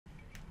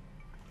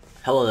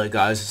Hello there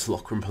guys, it's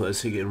Lockroom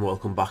Players here and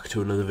welcome back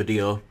to another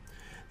video.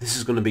 This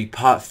is going to be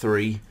part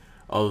 3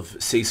 of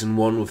Season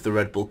 1 with the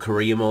Red Bull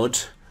Career mode.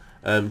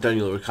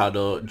 Daniel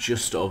Ricciardo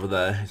just over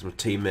there is my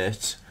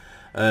teammate.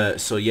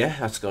 So yeah,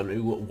 that's going to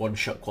be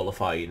one-shot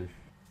qualifying.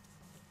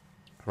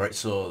 Right,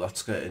 so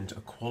let's get into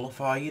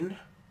qualifying.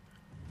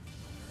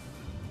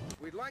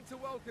 We'd like to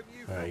welcome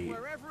you Right.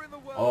 from wherever in the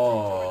world you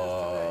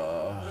join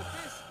us today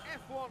for this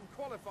F1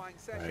 qualifying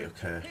session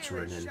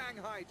here in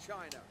Shanghai,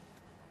 China.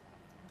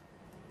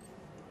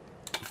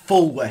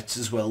 Full wet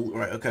as well,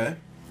 right, okay.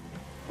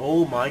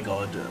 Oh my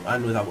god,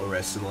 and without a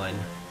racing line.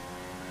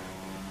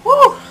 Woo!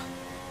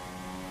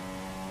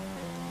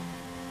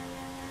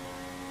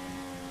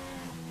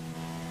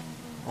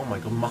 Oh my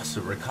god,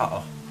 massive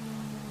Ricciardo.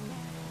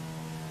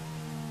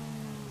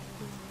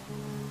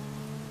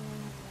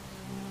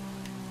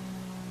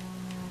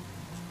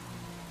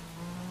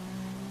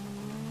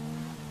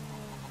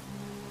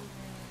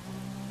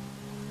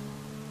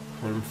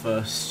 I'm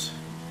first.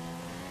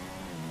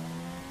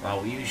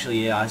 Oh,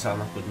 usually I sound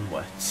like good in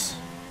wets.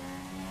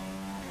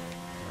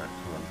 Right,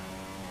 come on.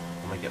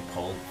 I'm gonna get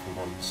pole for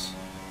once.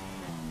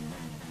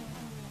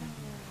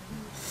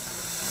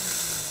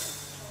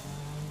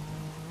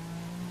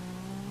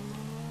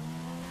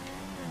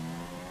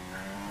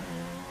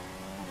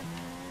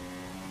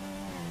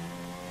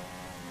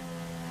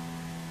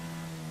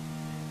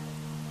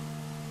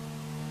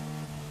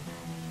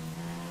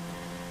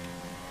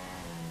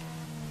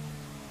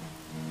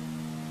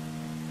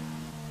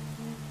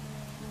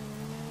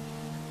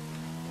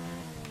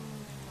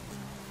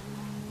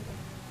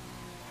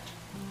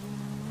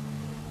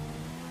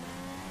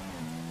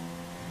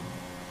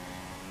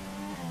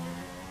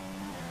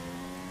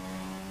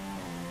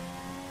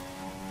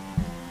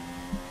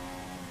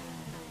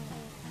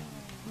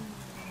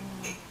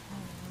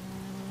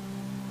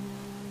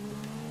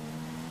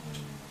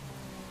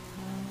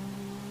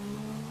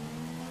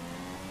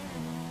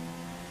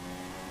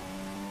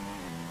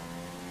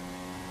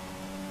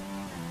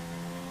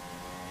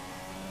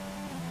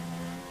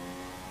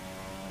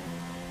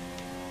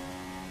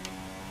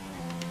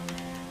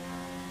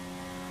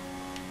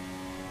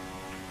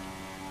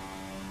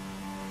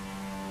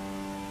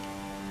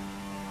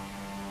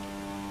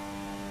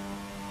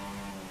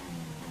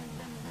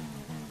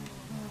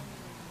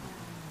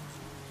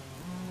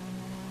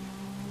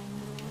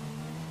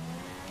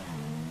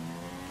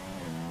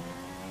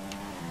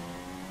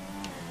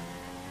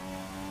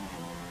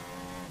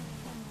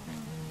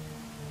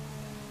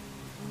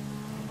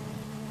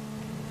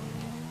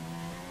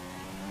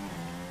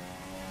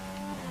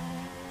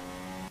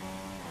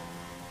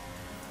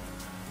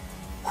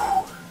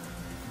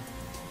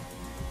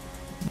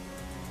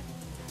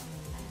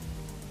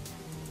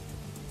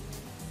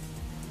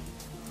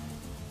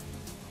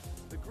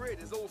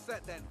 Grid is all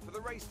set then for the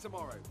race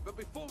tomorrow. But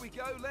before we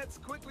go, let's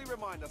quickly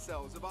remind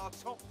ourselves of our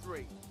top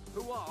 3,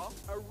 who are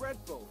a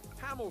Red Bull,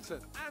 Hamilton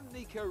and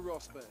Nico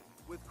Rosberg.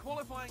 With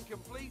qualifying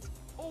complete,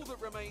 all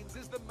that remains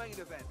is the main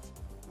event.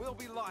 We'll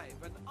be live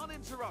and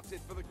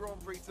uninterrupted for the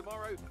Grand Prix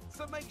tomorrow,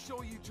 so make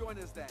sure you join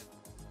us then.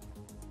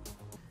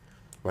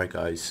 Right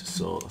guys,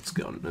 so let's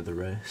get on to the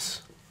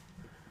race.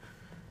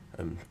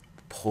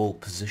 Pole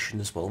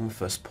position as well, my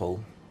first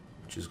pole,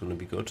 which is going to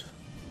be good.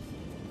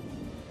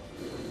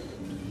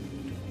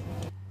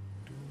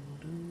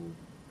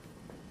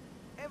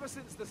 Ever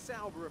since the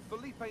Sauber of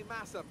Felipe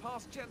Massa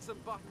passed Jenson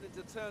Button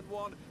into Turn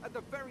 1 at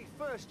the very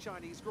first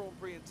Chinese Grand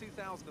Prix in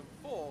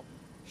 2004,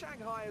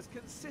 Shanghai has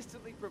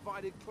consistently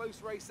provided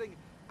close racing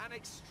and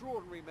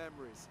extraordinary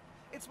memories.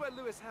 It's where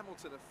Lewis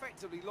Hamilton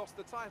effectively lost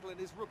the title in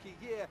his rookie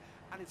year,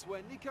 and it's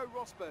where Nico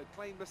Rosberg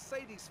claimed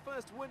Mercedes'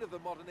 first win of the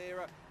modern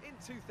era in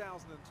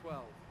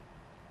 2012.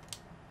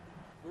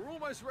 We're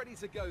almost ready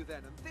to go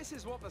then, and this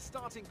is what the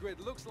starting grid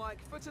looks like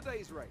for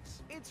today's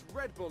race. It's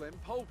Red Bull in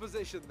pole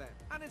position then,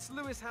 and it's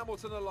Lewis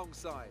Hamilton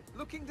alongside.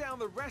 Looking down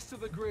the rest of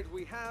the grid,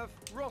 we have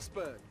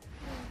Rosberg.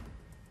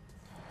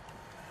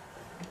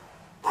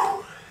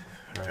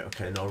 Right,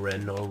 okay, no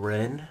rain, no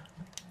rain.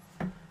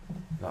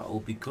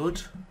 That'll be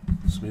good.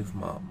 Let's move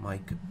my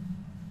mic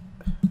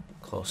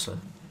closer.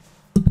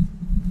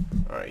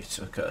 Alright,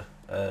 okay.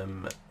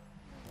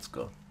 Let's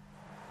go.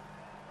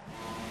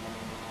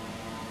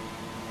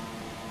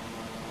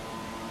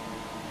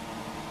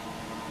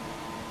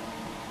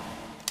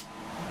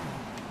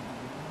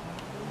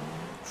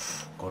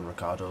 Go on,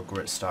 Ricciardo.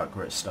 Great start,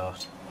 great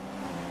start.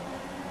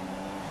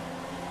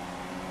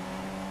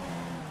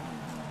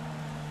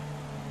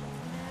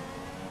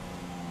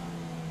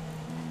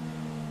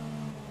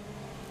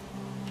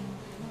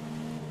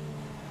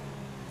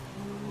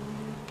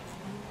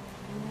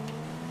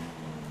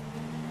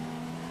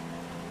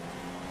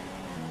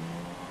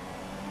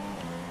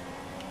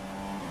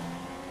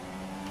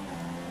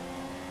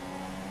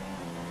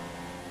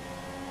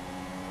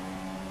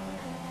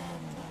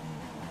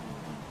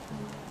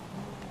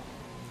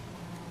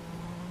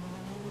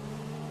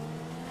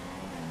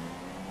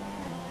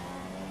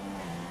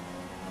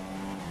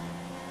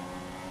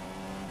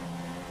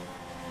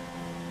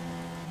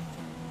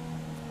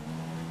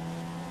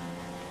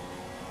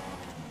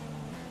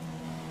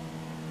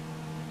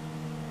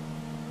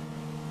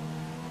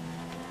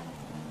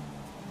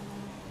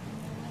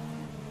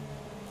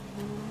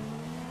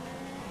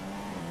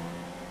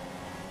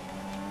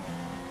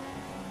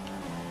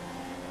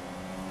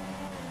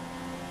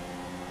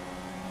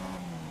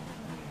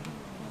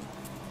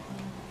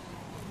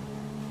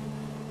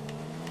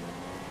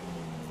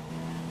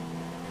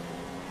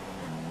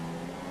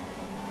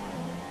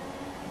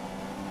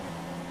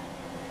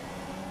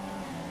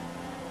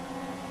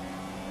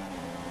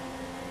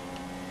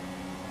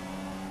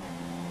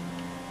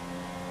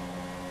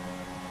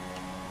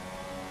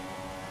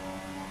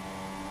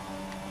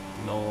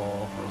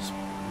 doors.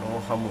 No,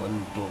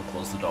 Hamilton, don't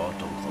close the door,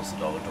 don't close the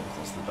door, don't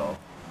close the door.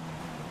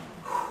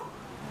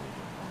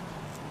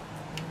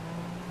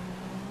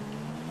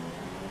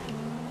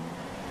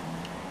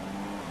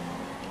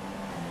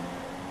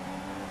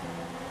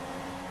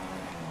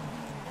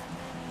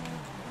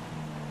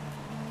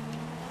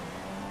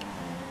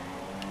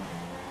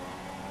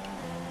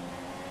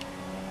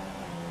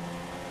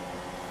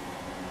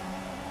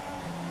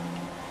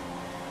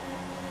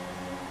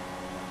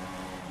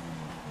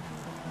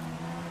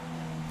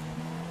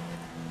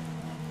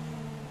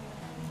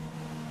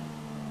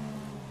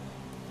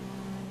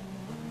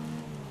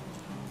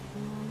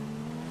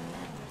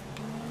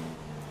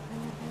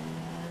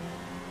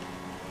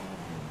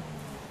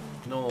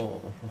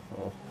 No.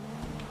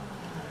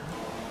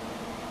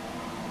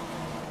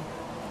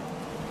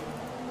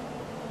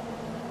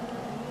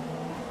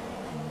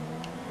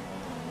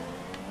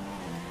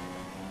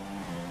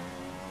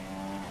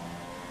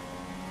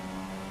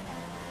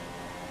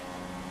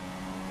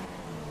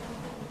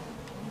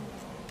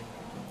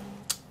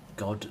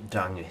 God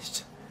dang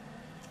it.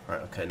 Right,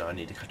 okay, now I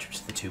need to catch up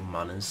to the two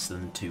Manners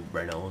and the two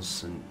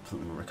Renaults and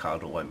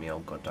Ricciardo wiped me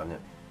out, god dang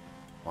it.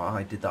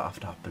 Why did that have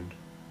to happen?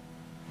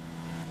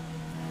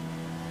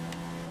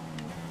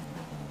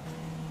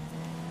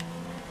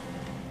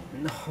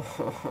 No,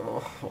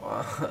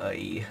 why?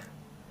 Alright,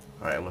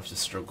 I'm gonna have to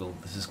struggle.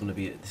 This is gonna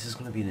be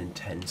an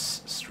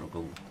intense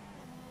struggle.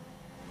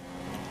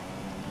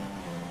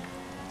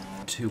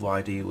 Too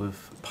wide here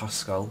with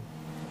Pascal.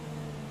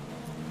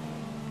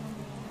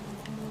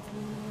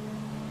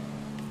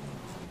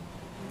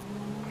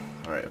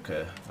 Alright,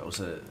 okay. That was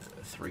a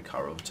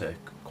 3-car overtake.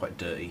 Quite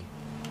dirty.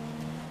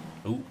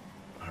 Ooh,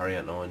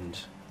 Ariano and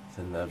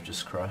then they've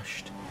just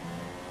crashed.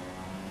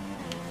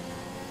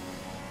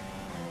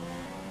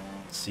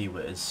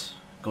 Seaways,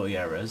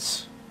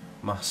 Gutierrez,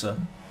 Massa.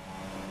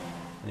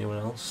 Anyone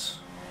else?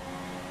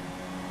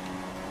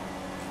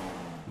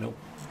 Nope.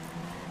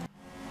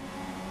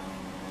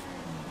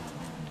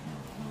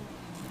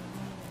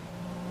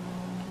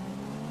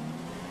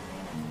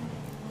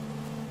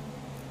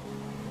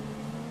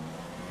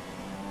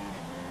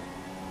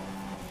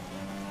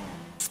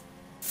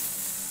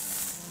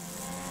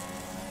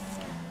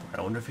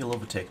 I wonder if he'll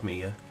overtake me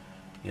here.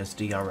 He has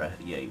DRS.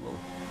 Yeah, he will.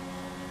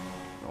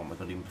 Oh my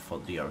god, even before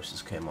the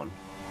DRSs came on.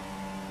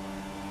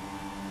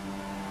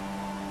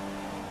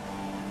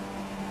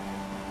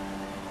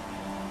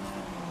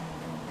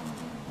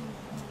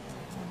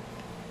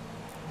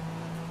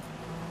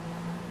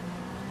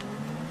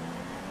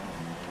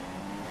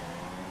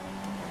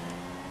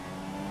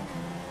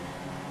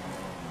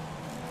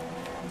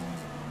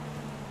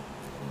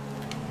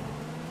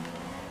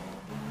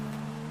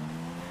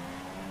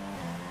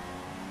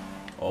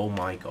 Oh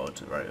my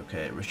god, right,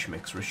 okay, rich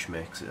mix,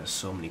 there's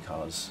so many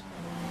cars.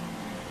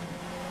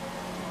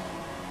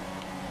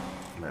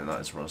 Man,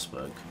 that is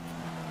Rosberg.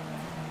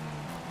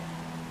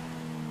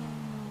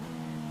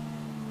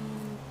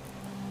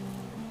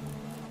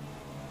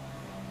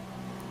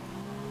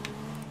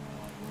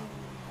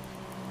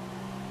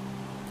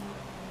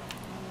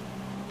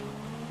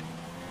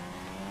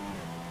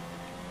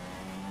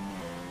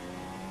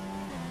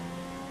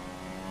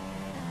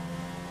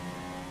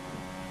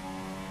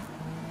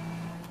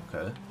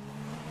 Okay.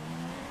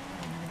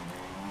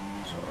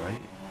 It's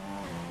alright.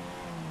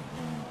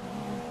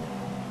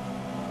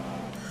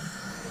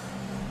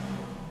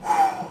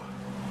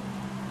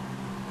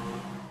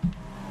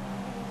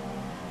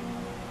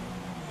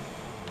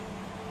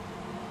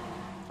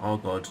 Oh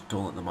god,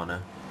 don't let the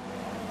manor.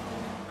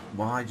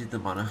 Why did the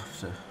manor have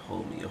to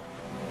hold me up?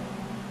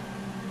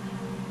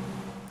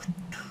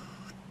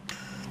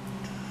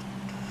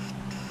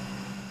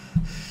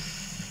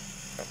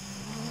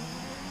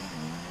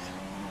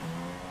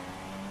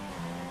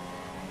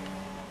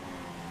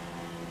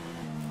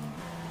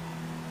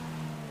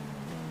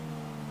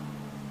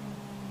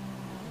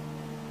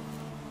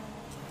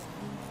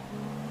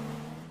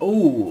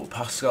 Oh,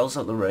 Pascal's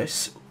at the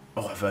race.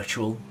 Oh,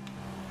 virtual.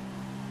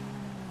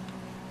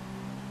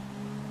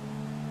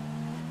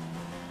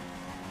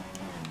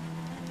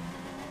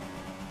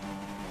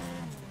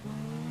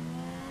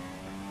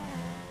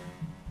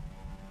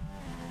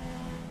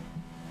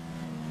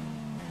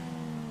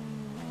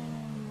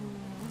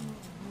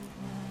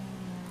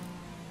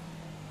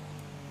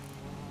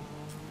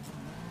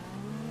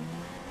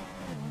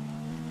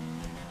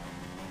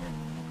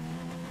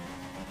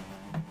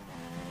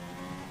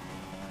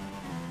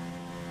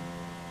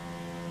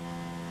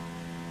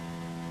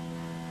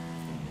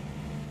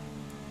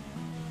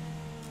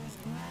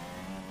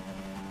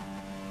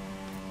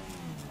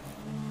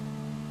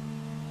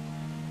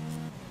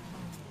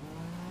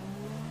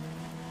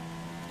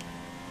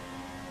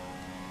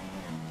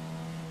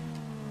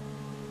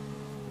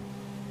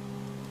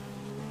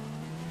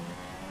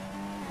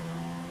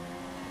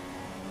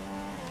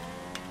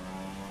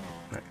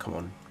 Right, come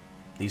on.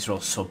 These are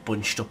all so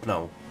bunched up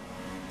now.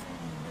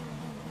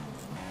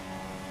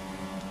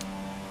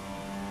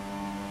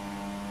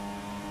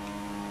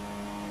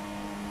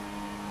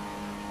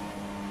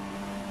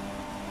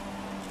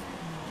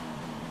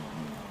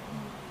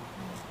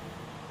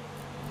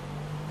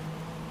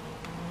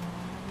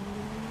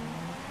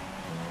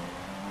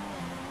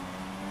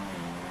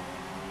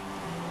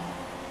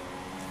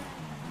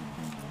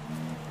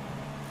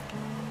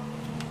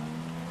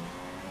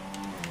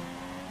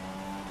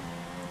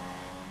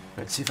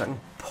 Let's see if I can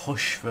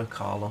push for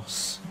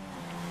Carlos.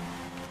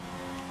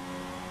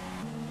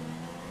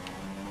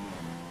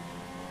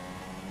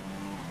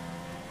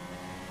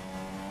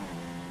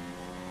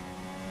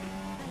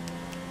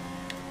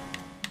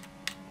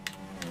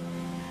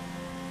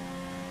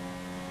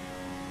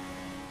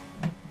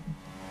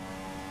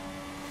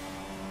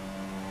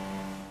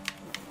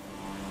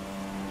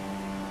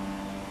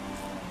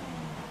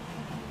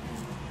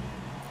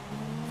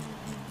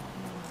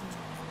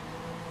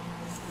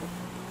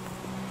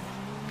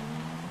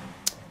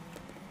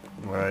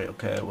 Right,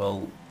 okay,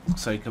 well,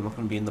 looks like I'm not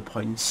going to be in the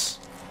points.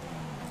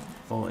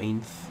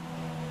 14th.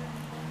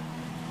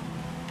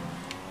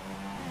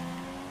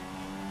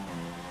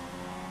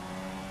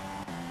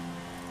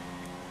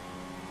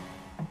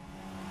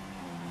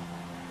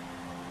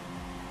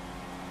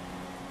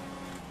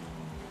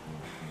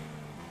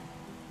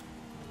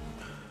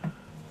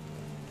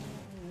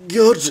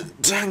 God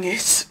dang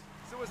it! So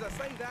as I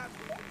say that,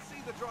 we can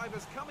see the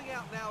drivers coming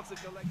out now to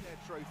collect their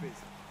trophies.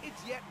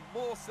 It's yet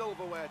more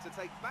silverware to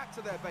take back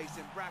to their base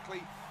in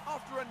Brackley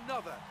after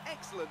another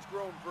excellent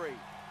Grand Prix.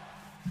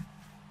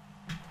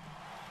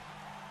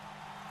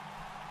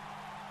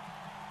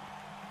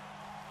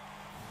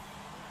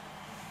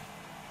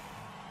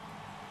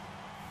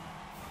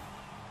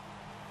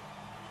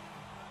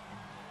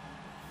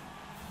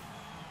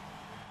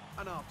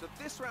 And after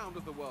this round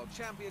of the World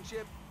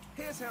Championship,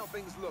 here's how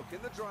things look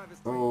in the drivers'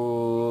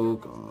 Oh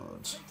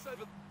god.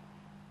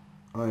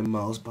 I'm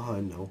miles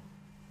behind now.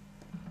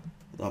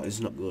 That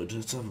is not good.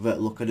 Let's have a better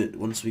look at it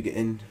once we get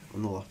in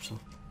on the laptop.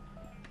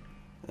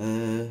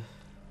 Oh,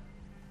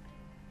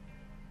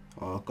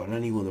 I've got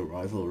anyone the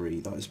rivalry.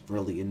 That is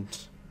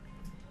brilliant.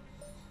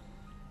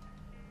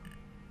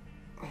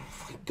 Oh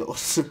my god.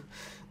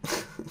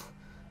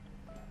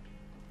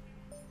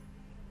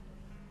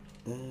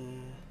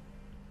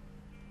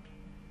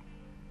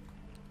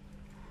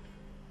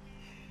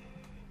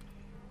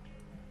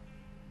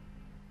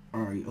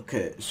 Alright,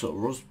 okay, so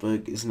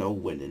Rosberg is now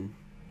winning.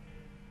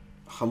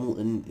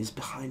 Hamilton is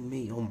behind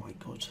me, oh my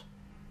god.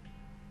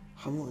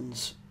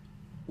 Hamilton's...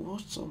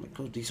 what? Oh my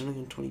god, he's only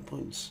on 20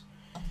 points.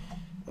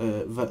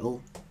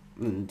 Vettel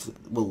and,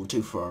 well, the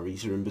two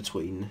Ferraris are in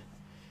between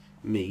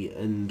me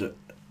and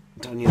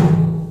Daniel.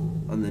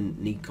 And then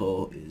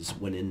Nico is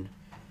winning.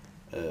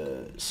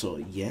 So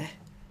yeah.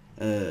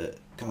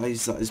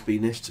 Guys, that has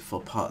been it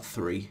for part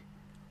 3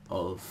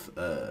 of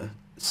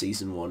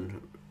Season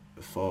 1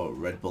 for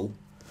Red Bull.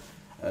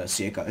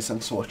 So yeah guys,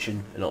 thanks for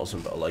watching, and also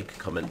better like,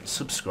 comment,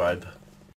 subscribe,